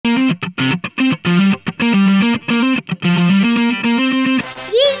Easiest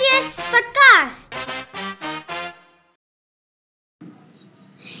podcast.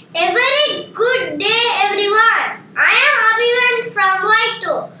 A very good day, everyone. I am ABHIVANTH from Y2.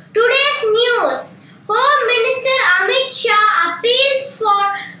 Today's news. Home Minister Amit Shah appeals for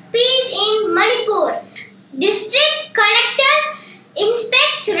peace in Manipur. District Collector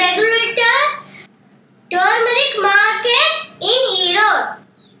inspects regulator turmeric markets in Erode.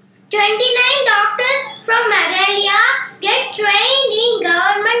 29 doctors from Meghalaya get trained in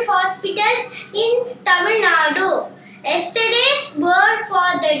government hospitals in Tamil Nadu. Yesterday's word for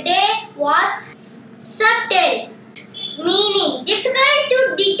the day was subtle, meaning difficult to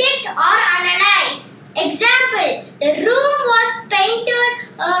detect